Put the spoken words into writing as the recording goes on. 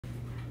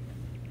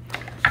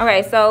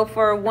Okay, so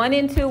for 1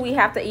 and 2, we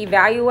have to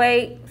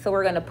evaluate. So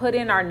we're going to put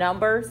in our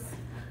numbers,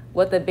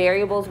 what the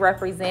variables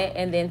represent,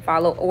 and then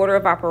follow order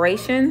of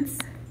operations.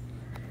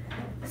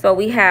 So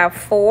we have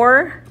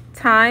 4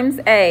 times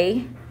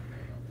A.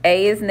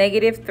 A is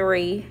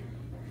 -3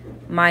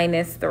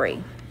 minus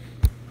 3.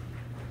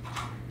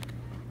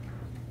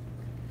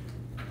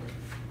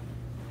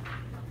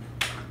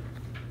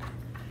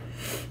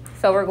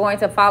 So we're going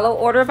to follow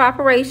order of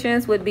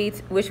operations,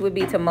 which would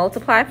be to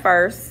multiply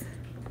first.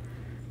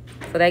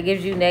 So that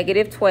gives you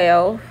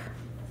 -12.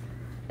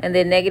 And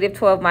then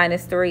 -12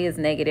 minus 3 is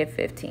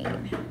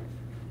 -15.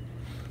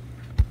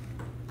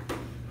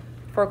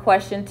 For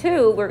question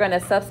 2, we're going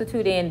to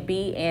substitute in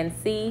B and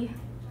C.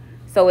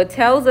 So it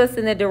tells us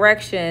in the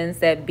directions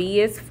that B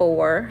is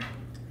 4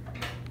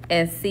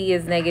 and C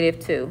is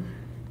 -2.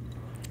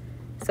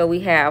 So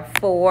we have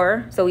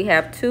 4. So we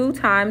have 2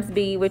 times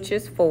B, which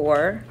is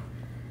 4,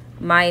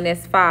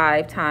 minus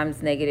 5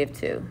 times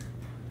 -2.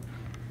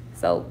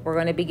 So we're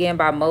going to begin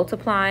by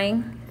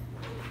multiplying.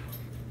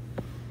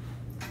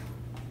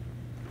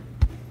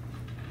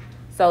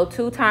 So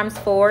 2 times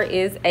 4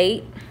 is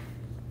 8.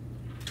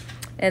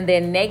 And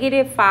then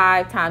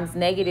 -5 times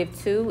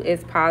 -2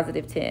 is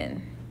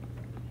 +10.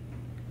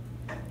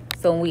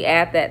 So when we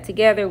add that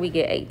together, we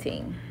get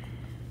 18.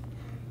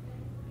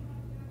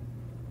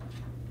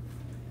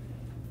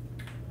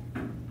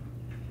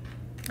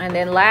 And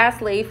then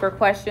lastly, for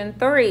question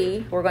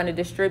 3, we're going to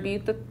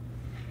distribute the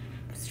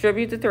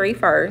 3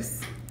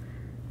 first.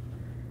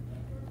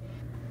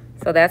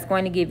 So that's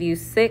going to give you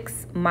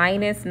 6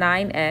 minus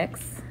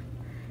 9x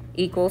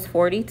equals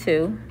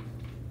 42.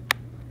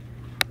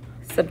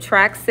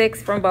 Subtract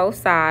 6 from both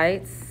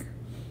sides.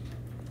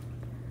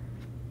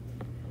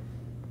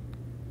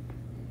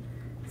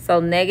 So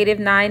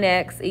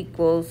 -9x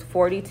equals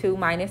 42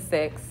 minus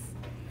 6.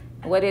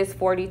 What is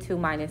 42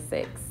 minus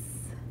 6?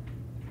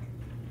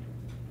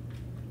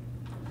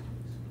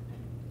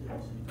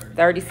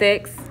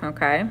 36,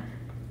 okay.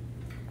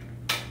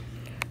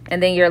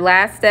 And then your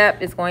last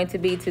step is going to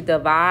be to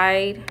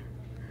divide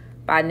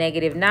by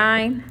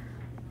 -9.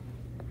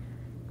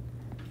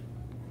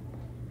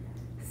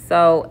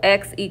 So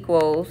x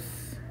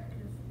equals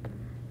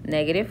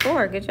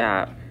 -4, good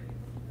job.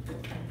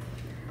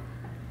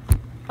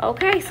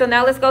 Okay, so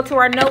now let's go to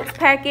our notes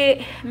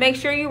packet. Make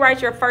sure you write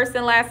your first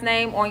and last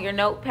name on your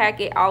note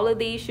packet. All of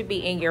these should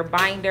be in your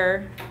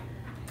binder.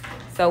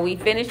 So we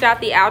finished out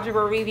the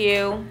algebra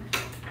review.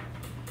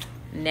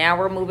 Now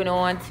we're moving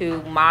on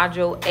to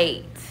Module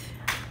 8.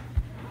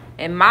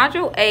 And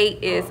Module 8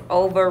 is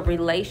over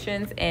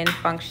relations and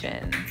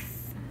functions.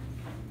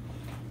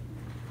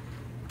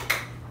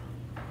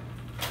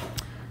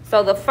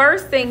 So the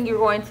first thing you're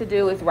going to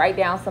do is write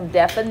down some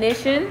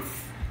definitions.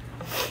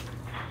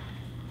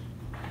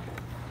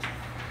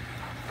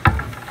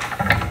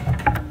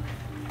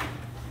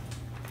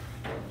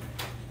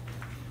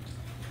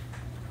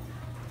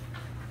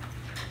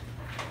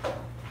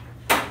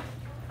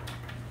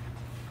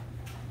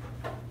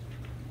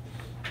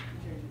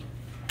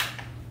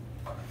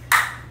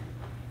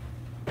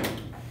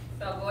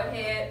 So go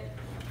ahead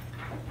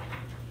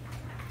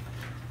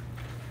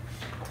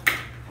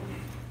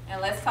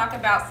and let's talk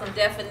about some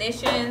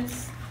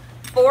definitions.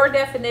 4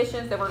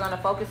 definitions that we're going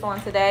to focus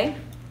on today.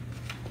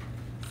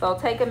 So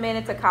take a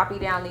minute to copy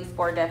down these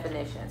 4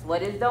 definitions.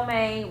 What is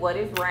domain? What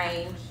is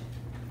range?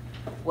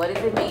 What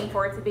does it mean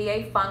for it to be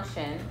a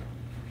function?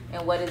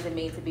 And what does it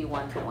mean to be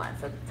one-to-one?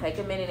 So take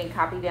a minute and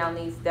copy down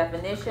these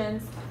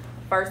definitions.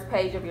 First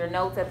page of your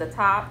notes at the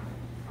top.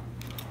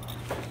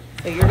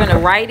 So you're going to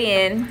write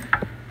in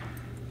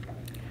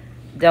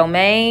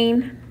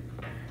domain.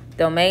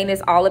 Domain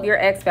is all of your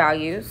x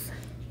values.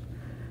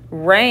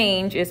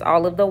 Range is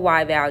all of the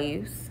y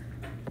values.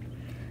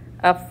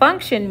 A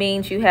function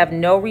means you have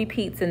no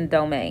repeats in the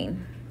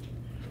domain.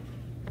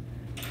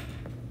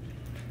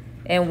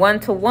 And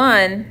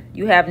one-to-one,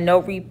 you have no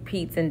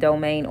repeats in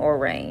domain or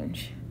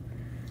range.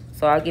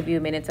 So I'll give you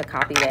a minute to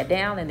copy that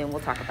down and then we'll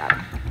talk about it.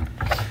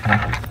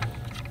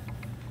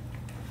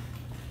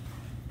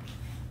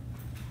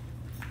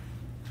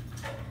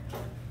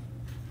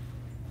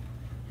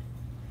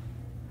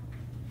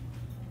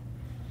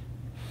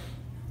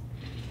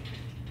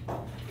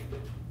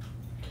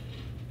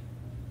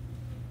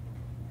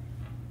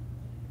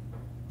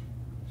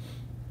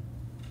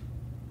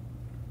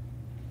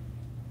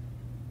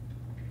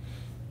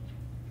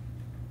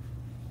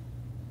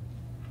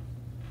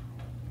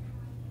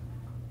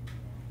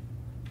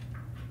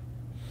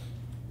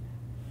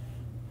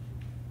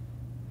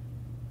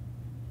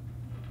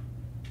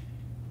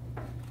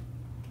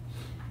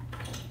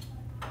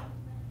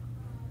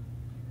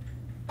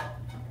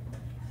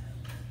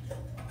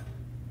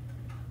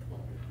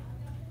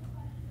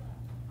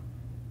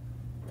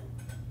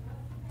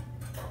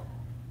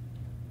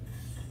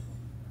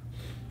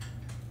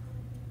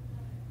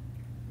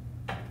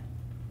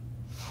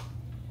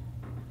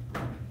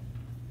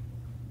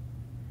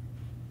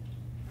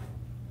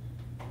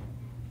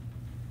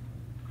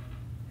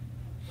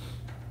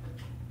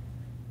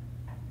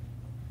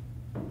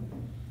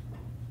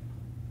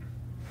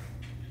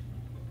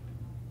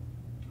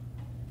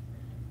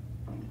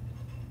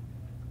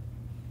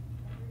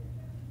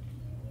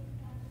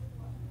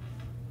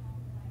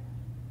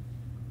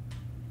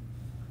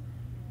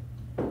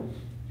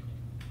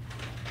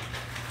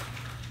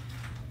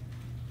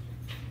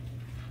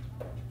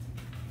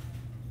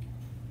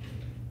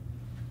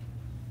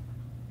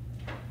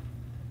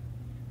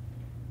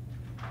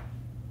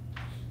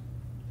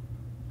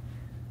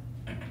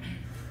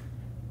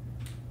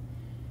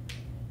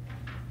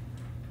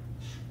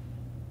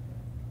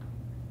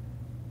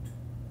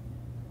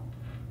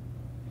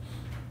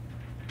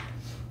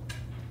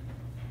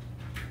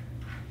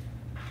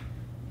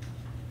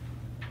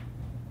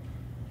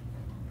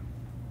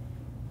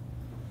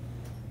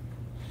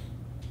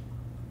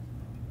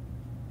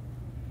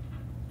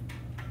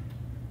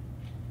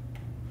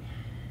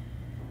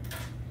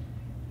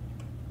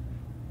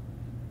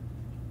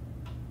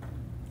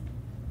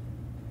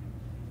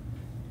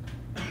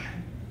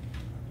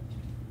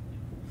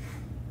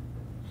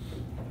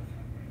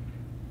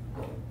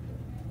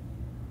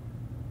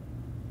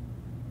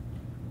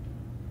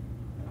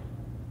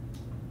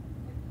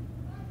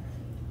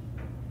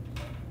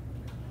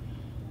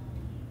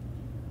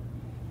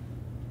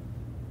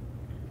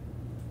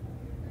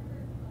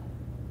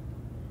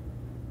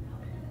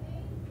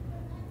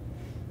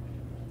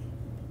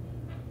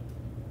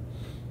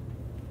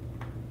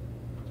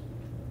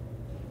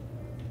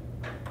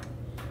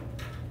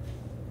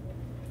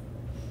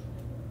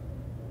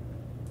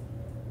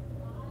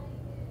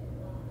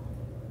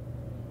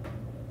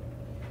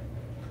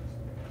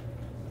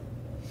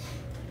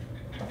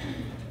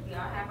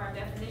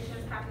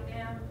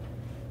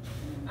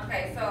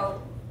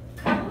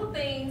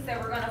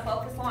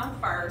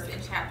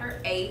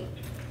 8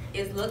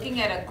 is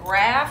looking at a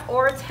graph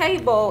or a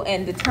table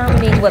and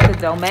determining what the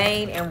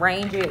domain and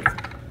range is,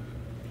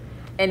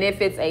 and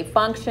if it's a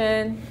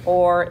function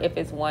or if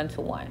it's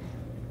one-to-one.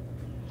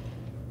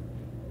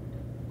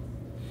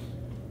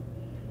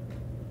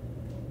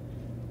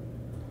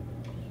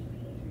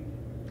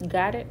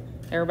 Got it?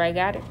 Everybody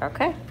got it?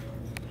 Okay.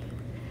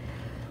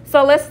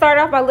 So let's start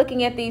off by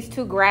looking at these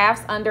two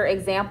graphs under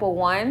example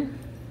 1.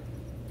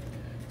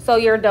 So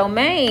your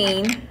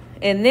domain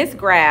in this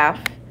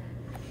graph,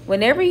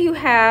 whenever you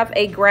have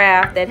a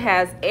graph that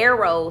has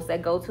arrows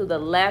that go to the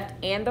left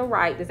and the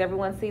right, does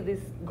everyone see this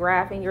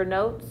graph in your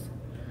notes?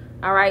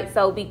 All right,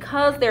 so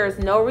because there's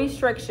no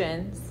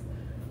restrictions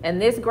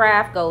and this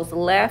graph goes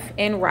left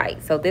and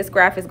right, so this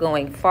graph is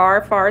going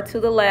far, far to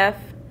the left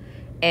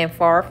and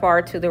far,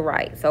 far to the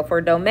right. So for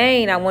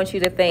domain, I want you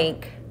to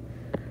think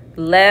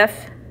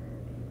left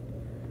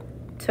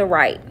to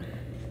right.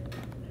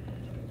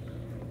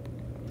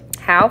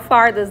 How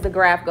far does the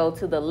graph go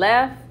to the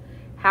left?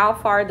 How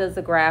far does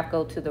the graph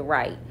go to the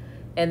right?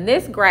 And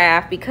this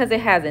graph, because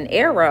it has an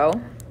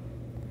arrow,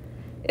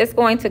 it's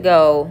going to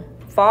go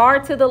far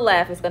to the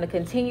left. It's going to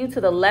continue to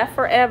the left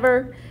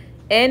forever,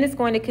 and it's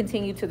going to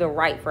continue to the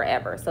right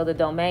forever. So the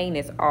domain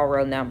is all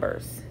real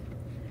numbers.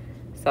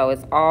 So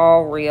it's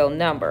all real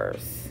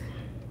numbers,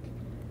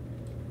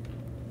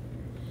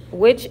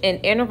 which in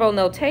interval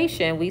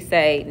notation, we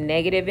say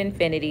negative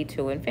infinity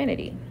to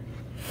infinity.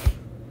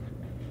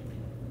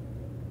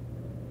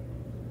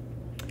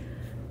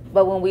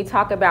 But when we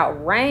talk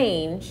about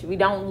range, we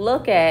don't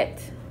read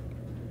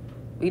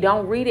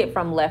it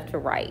from left to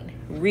right.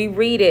 We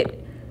read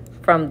it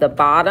from the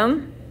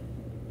bottom.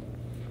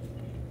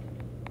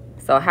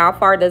 So how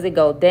far does it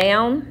go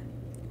down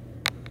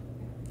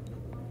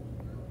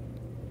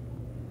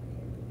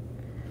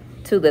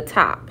to the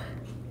top?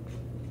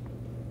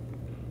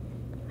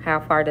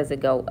 How far does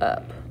it go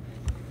up?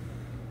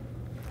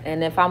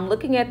 And if I'm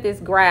looking at this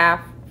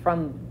graph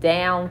from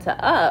down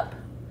to up,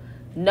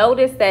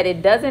 notice that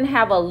it doesn't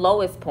have a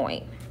lowest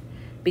point.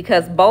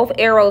 Because both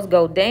arrows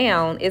go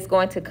down, it's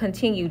going to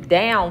continue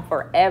down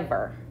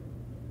forever.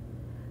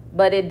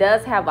 But it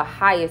does have a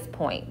highest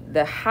point.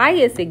 The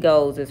highest it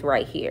goes is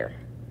right here.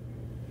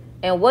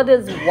 And what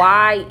does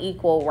y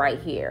equal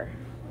right here?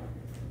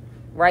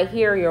 Right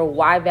here, your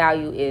y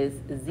value is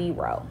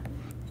 0.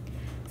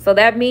 So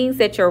that means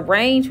that your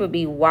range would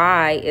be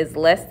y is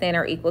less than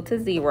or equal to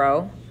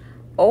 0,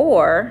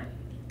 or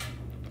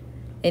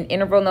in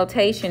interval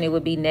notation, it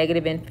would be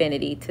negative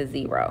infinity to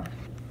 0.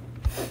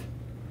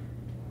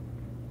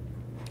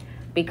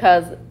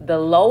 Because the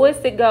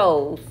lowest it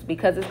goes,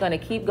 because it's going to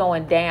keep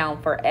going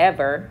down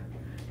forever,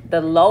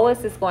 the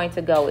lowest it's going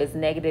to go is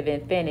negative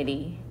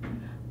infinity,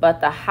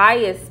 but the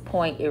highest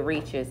point it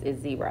reaches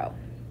is 0.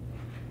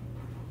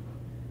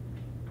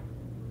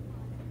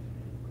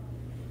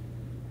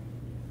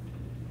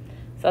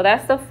 So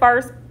that's the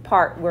first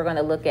part we're going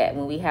to look at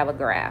when we have a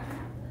graph.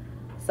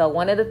 So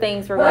one of the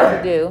things we're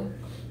going to do,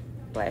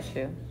 bless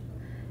you,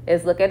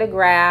 is look at a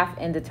graph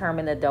and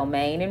determine the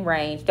domain and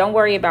range. Don't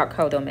worry about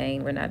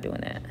codomain. We're not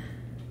doing that.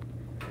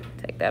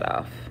 Take that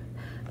off.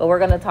 But we're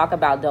going to talk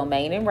about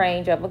domain and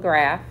range of a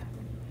graph.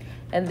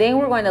 And then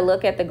we're going to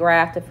look at the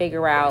graph to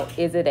figure out,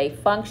 is it a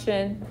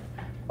function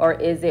or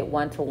is it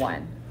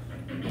one-to-one?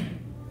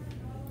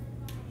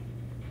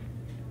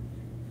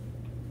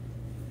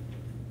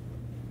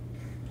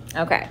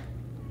 Okay.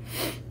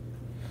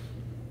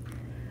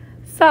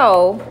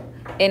 So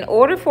in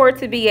order for it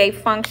to be a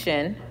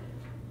function,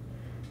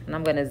 and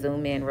I'm going to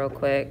zoom in real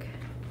quick.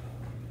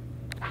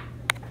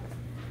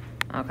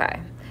 Okay.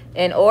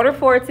 In order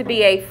for it to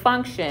be a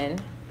function,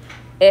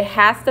 it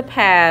has to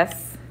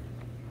pass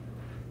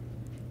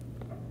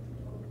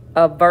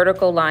a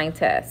vertical line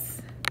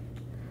test.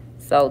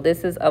 So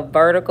this is a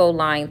vertical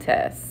line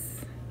test.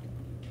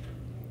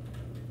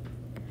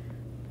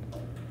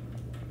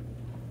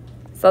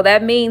 So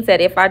that means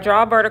that if I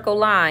draw a vertical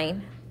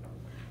line,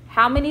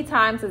 how many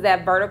times does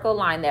that vertical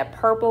line, that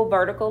purple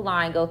vertical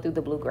line, go through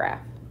the blue graph?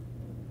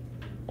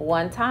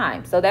 One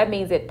time. So that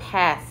means it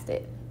passed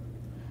it.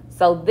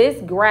 So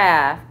this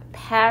graph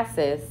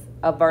passes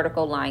a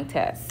vertical line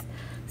test.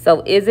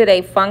 So is it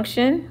a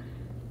function?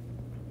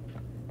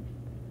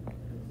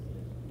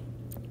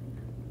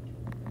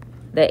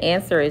 The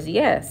answer is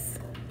yes.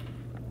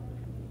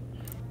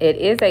 It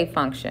is a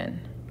function.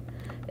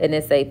 And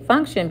it's a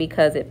function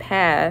because it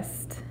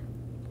passed,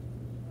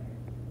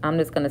 I'm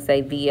just going to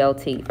say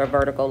VLT for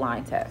vertical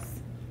line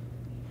test.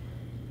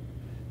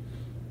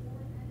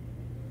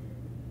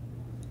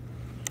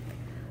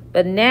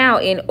 But now,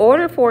 in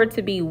order for it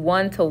to be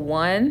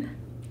one-to-one,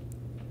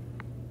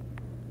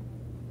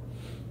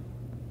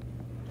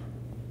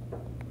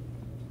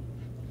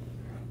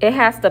 it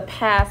has to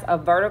pass a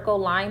vertical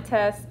line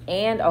test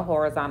and a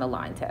horizontal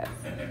line test.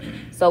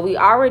 So we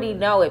already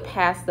know it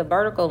passed the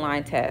vertical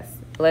line test.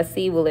 Let's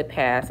see, will it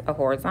pass a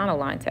horizontal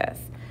line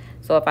test?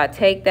 So if I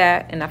take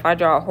that and if I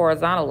draw a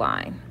horizontal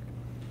line,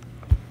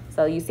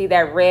 so you see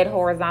that red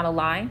horizontal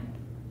line?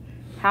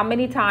 How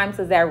many times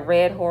does that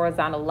red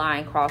horizontal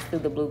line cross through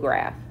the blue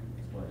graph?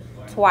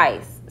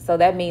 Twice. So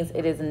that means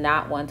it is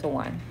not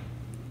one-to-one.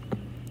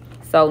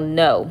 So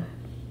no.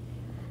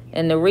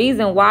 And the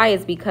reason why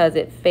is because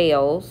it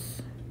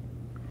fails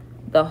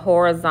the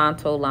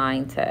horizontal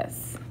line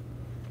test.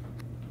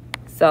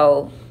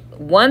 So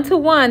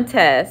one-to-one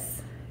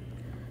test,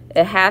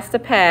 it has to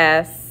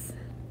pass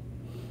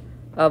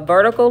a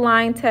vertical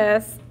line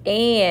test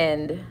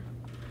and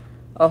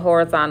a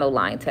horizontal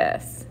line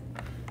test.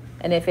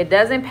 And if it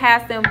doesn't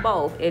pass them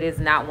both, it is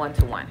not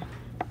one-to-one.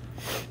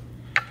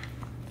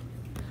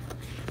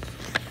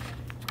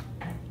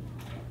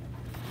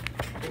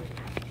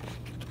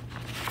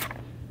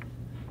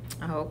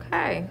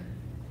 Okay.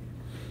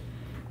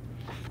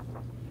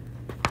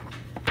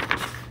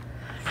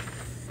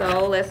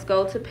 So let's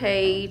go to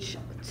page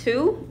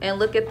 2 and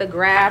look at the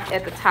graph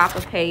at the top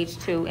of page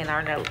 2 in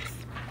our notes.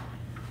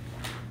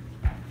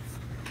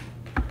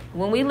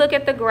 When we look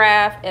at the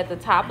graph at the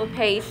top of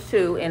page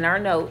 2 in our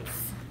notes,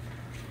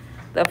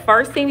 the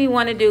first thing we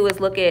want to do is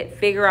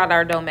figure out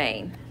our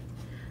domain.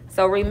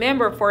 So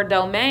remember, for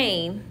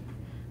domain,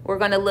 we're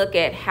going to look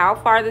at how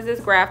far does this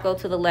graph go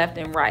to the left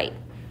and right.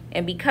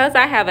 And because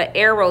I have an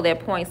arrow that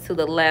points to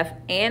the left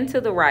and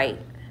to the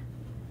right,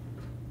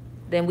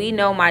 then we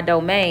know my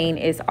domain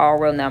is all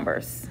real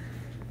numbers.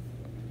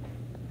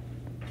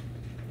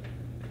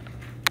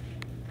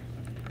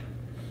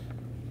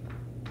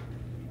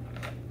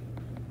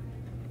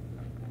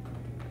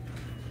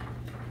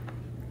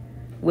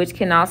 Which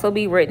can also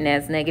be written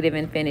as negative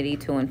infinity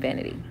to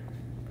infinity.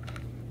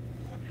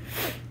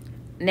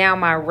 Now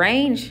my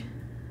range,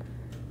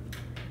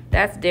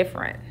 that's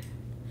different,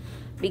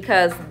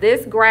 because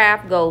this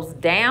graph goes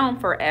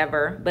down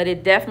forever, but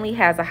it definitely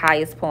has a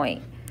highest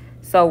point.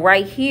 So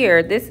right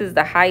here, this is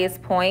the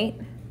highest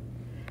point.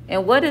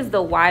 And what is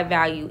the y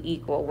value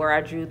equal where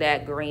I drew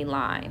that green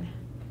line?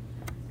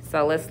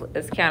 So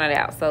let's count it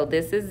out. So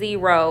this is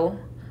 0,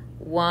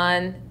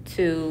 1,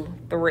 2,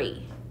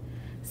 3.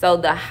 So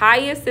the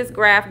highest this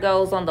graph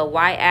goes on the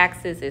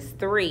y-axis is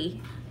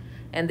 3,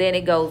 and then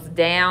it goes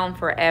down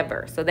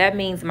forever. So that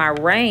means my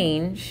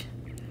range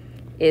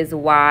is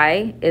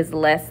y is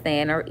less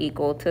than or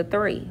equal to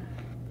 3.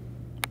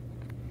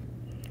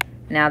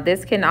 Now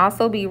this can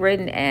also be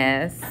written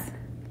as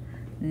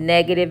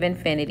negative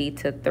infinity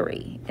to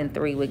 3, and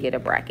 3 would get a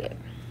bracket.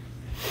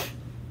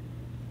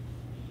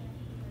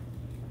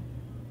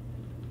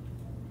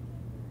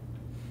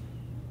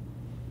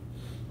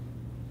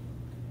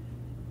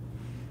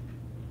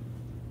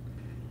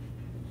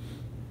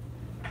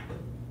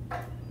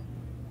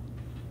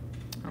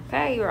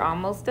 Okay, you're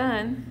almost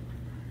done.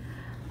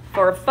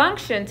 For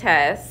function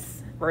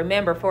tests,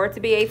 remember, for it to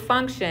be a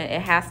function,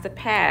 it has to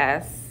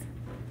pass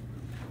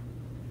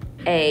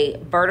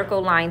a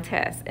vertical line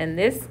test. And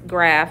this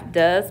graph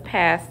does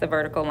pass the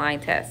vertical line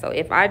test. So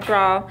if I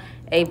draw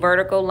a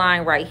vertical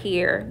line right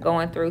here,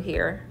 going through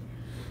here,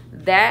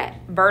 that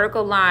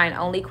vertical line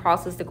only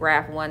crosses the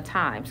graph one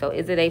time. So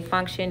is it a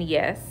function?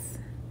 Yes.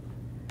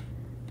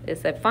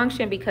 It's a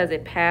function because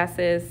it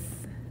passes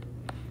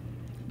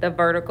the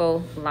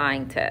vertical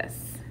line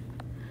test.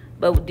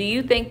 But do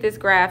you think this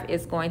graph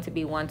is going to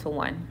be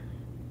one-to-one?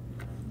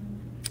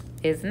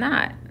 It's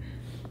not.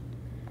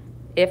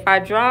 If I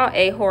draw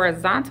a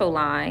horizontal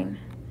line,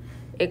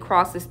 it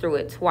crosses through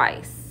it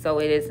twice. So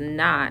it is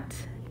not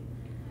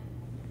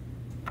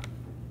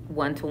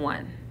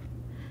one-to-one.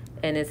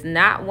 And it's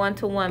not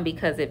one-to-one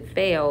because it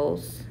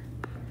fails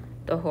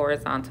the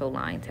horizontal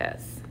line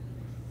test.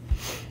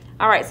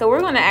 All right, so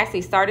we're going to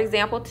actually start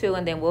example 2,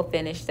 and then we'll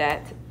finish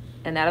that.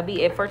 And that'll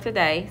be it for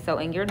today. So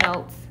in your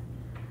notes,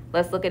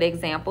 let's look at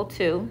example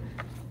 2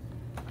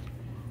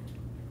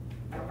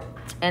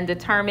 and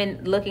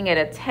determine, looking at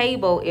a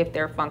table, if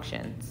they're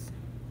functions.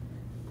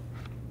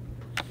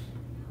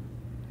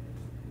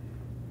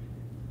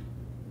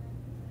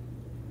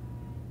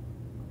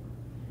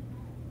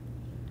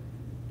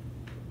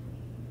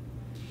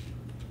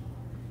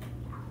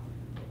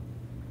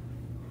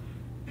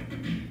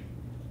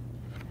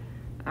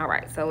 All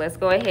right, so let's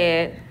go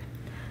ahead.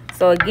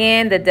 So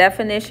again, the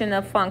definition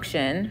of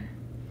function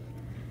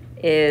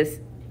is,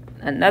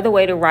 another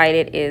way to write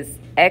it is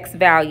x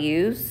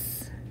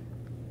values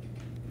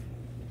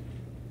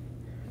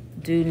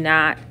do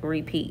not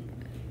repeat.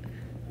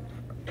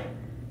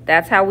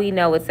 That's how we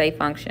know it's a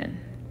function.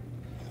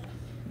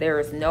 There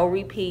is no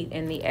repeat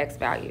in the x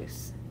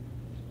values.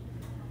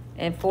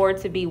 And for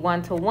it to be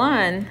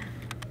one-to-one,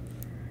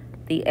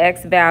 the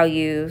x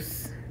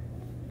values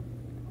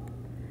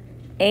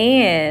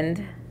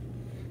and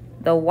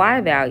the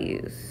y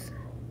values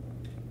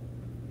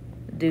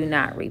do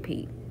not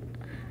repeat.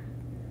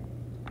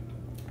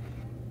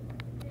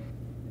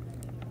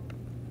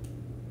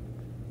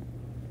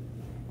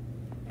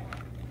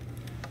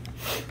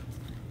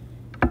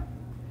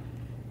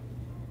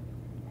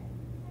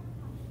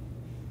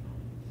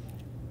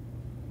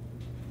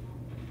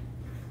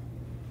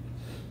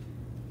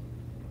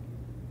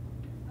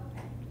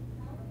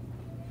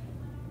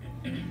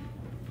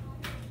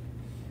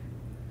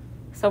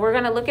 So we're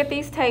going to look at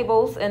these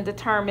tables and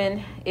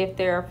determine if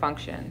they're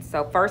functions.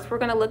 So first we're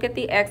going to look at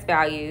the x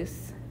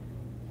values.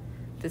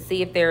 to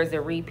see if there is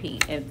a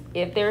repeat. And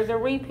if there's a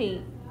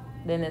repeat,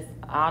 then it's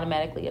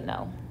automatically a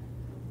no.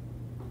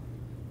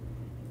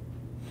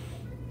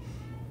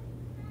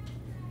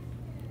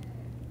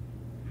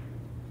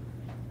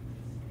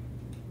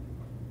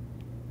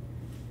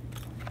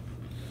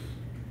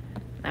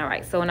 All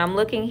right, so when I'm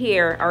looking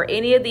here, are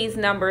any of these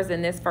numbers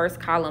in this first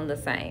column the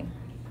same?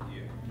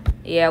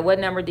 Yeah, what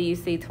number do you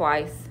see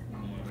twice?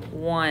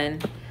 1.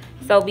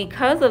 So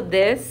because of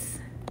this,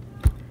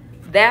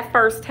 that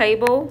first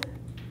table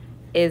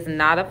is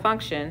not a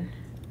function.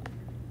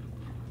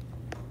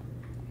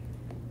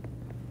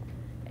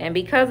 And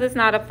because it's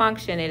not a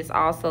function, it is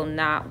also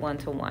not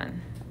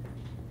one-to-one.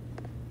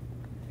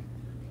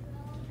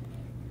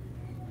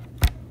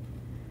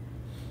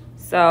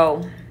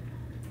 So,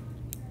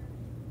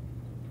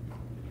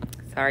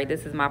 sorry,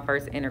 this is my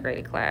first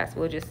integrated class.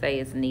 We'll just say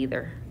it's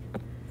neither.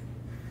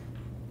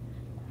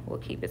 We'll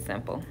keep it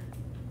simple.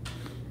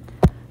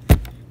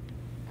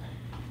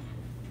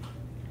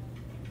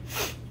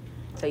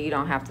 So you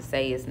don't have to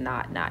say it's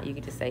not. You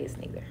can just say it's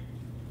neither.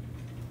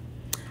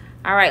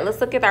 All right,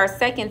 let's look at our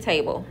second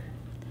table.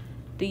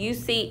 Do you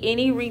see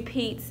any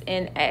repeats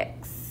in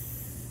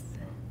X?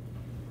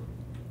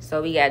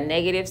 So we got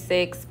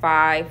 -6,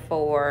 5,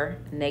 4,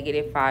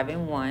 -5,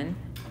 and 1.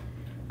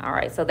 All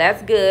right, so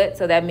that's good.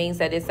 So that means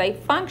that it's a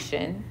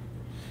function.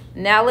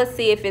 Now let's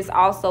see if it's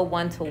also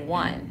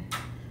one-to-one.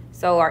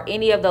 So are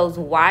any of those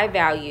Y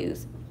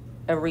values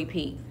a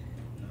repeat?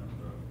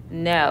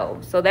 No.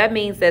 So that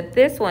means that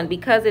this one,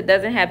 because it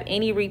doesn't have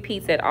any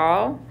repeats at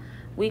all,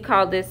 we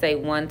call this a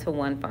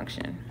one-to-one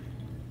function.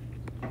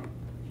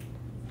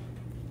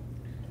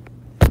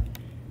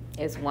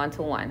 It's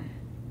one-to-one.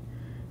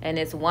 And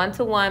it's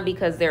one-to-one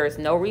because there is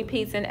no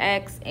repeats in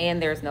X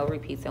and there's no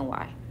repeats in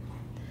Y.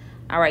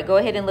 All right, go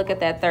ahead and look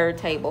at that third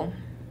table.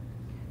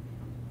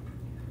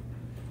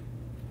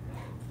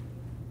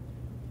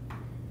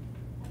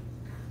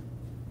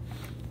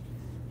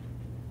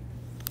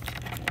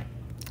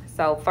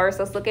 So first,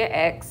 let's look at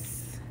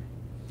X.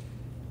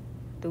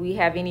 Do we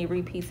have any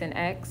repeats in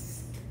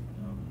X?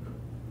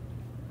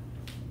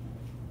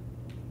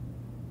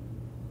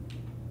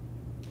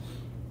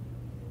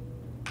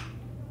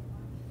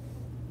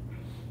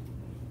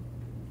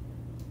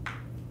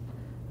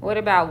 What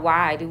about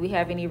Y? Do we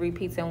have any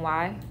repeats in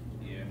Y?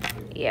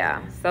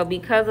 Yeah. So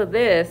because of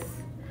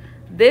this,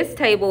 this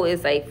table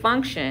is a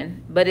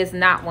function, but it's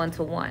not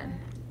one-to-one.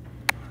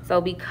 So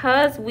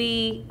because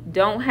we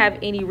don't have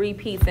any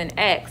repeats in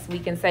X, we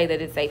can say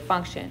that it's a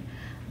function.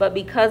 But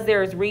because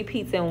there's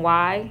repeats in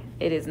Y,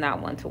 it is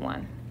not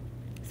one-to-one.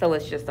 So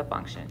it's just a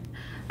function.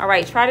 All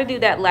right, try to do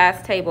that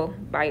last table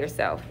by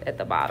yourself at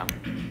the bottom.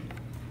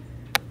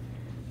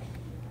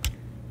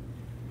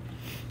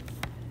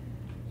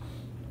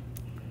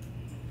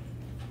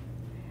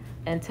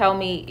 And tell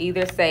me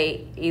either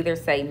say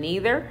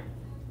neither,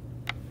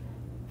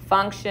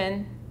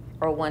 function,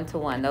 or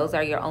one-to-one. Those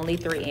are your only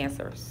 3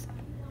 answers.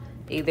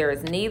 Either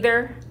it's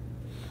neither,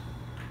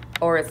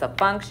 or it's a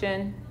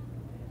function,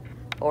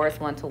 or it's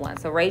one-to-one.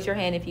 So raise your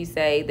hand if you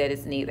say that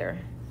it's neither.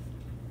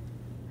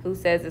 Who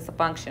says it's a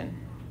function?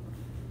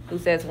 Who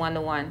says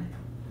one-to-one?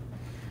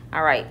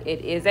 All right,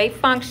 it is a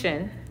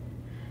function.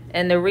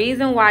 And the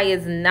reason why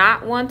it's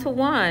not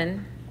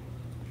one-to-one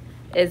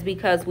is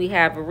because we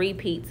have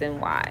repeats in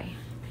Y.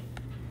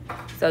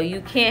 So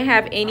you can't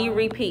have any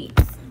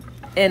repeats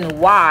in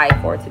Y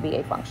for it to be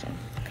a function.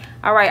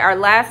 All right, our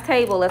last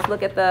table, let's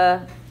look at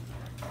the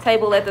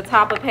table at the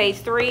top of page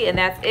 3, and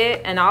that's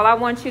it. And all I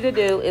want you to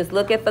do is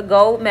look at the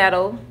gold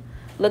medal,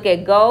 look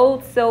at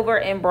gold, silver,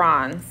 and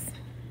bronze.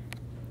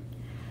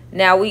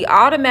 Now we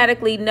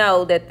automatically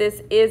know that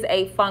this is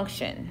a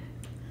function.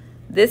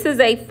 This is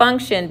a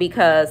function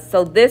because,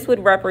 so this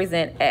would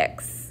represent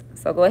X.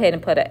 So go ahead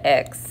and put an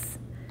X.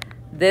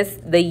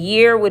 The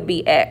year would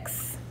be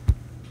X.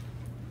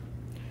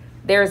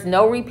 There's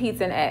no repeats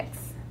in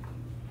X.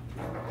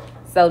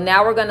 So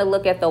now we're going to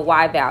look at the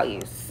Y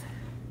values.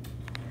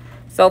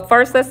 So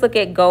first, let's look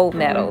at gold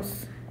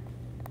medals.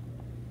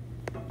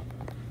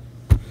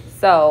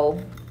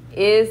 So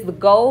is the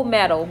gold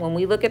medal, when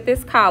we look at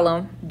this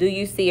column, do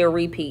you see a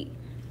repeat?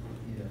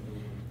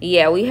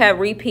 Yeah, we have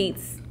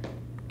repeats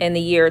in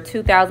the year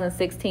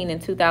 2016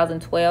 and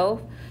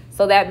 2012.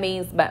 So that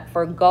means that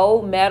for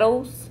gold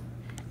medals,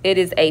 it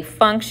is a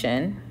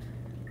function,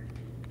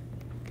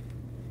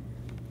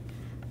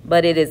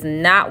 but it is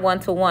not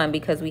one-to-one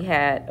because we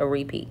had a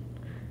repeat.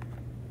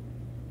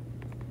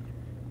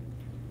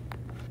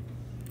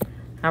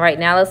 All right,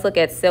 now let's look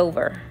at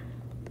silver.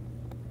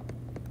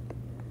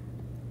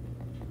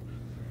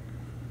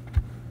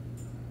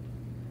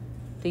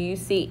 Do you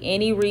see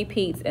any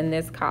repeats in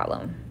this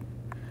column?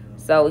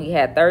 So you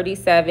had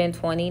 37,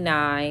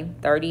 29,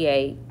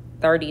 38,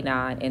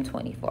 39, and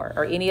 24.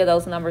 Are any of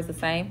those numbers the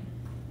same?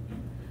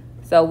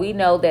 So we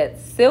know that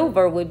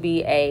silver would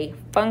be a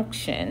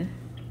function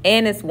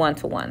and it's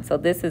one-to-one. So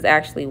this is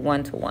actually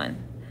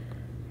one-to-one.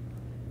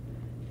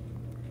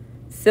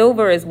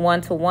 Silver is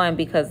one-to-one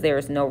because there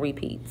is no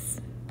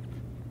repeats.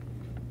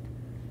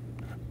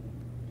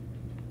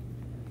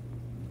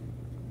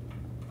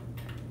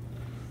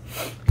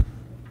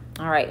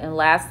 right, and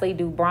lastly,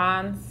 do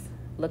bronze.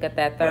 Look at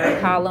that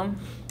third column.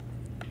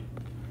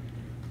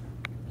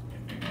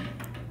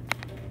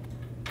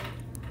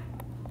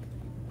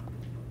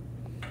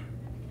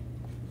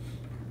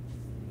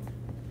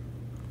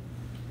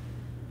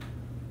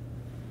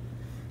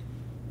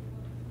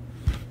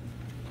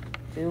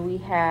 Do we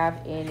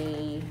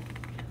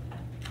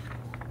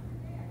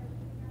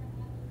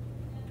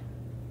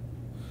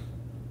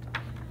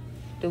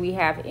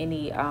have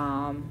any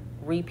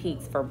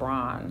repeats for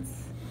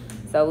bronze?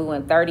 So we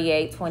went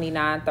 38,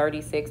 29,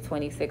 36,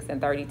 26,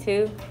 and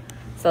 32.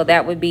 So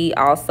that would be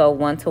also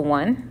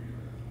 1-to-1.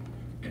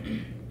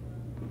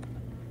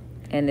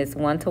 And it's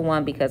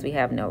 1-to-1 because we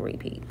have no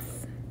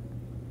repeats.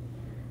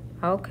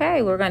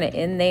 Okay, we're going to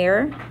end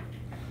there.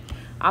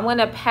 I'm going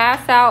to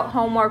pass out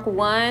homework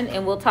 1,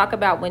 and we'll talk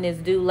about when it's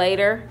due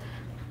later.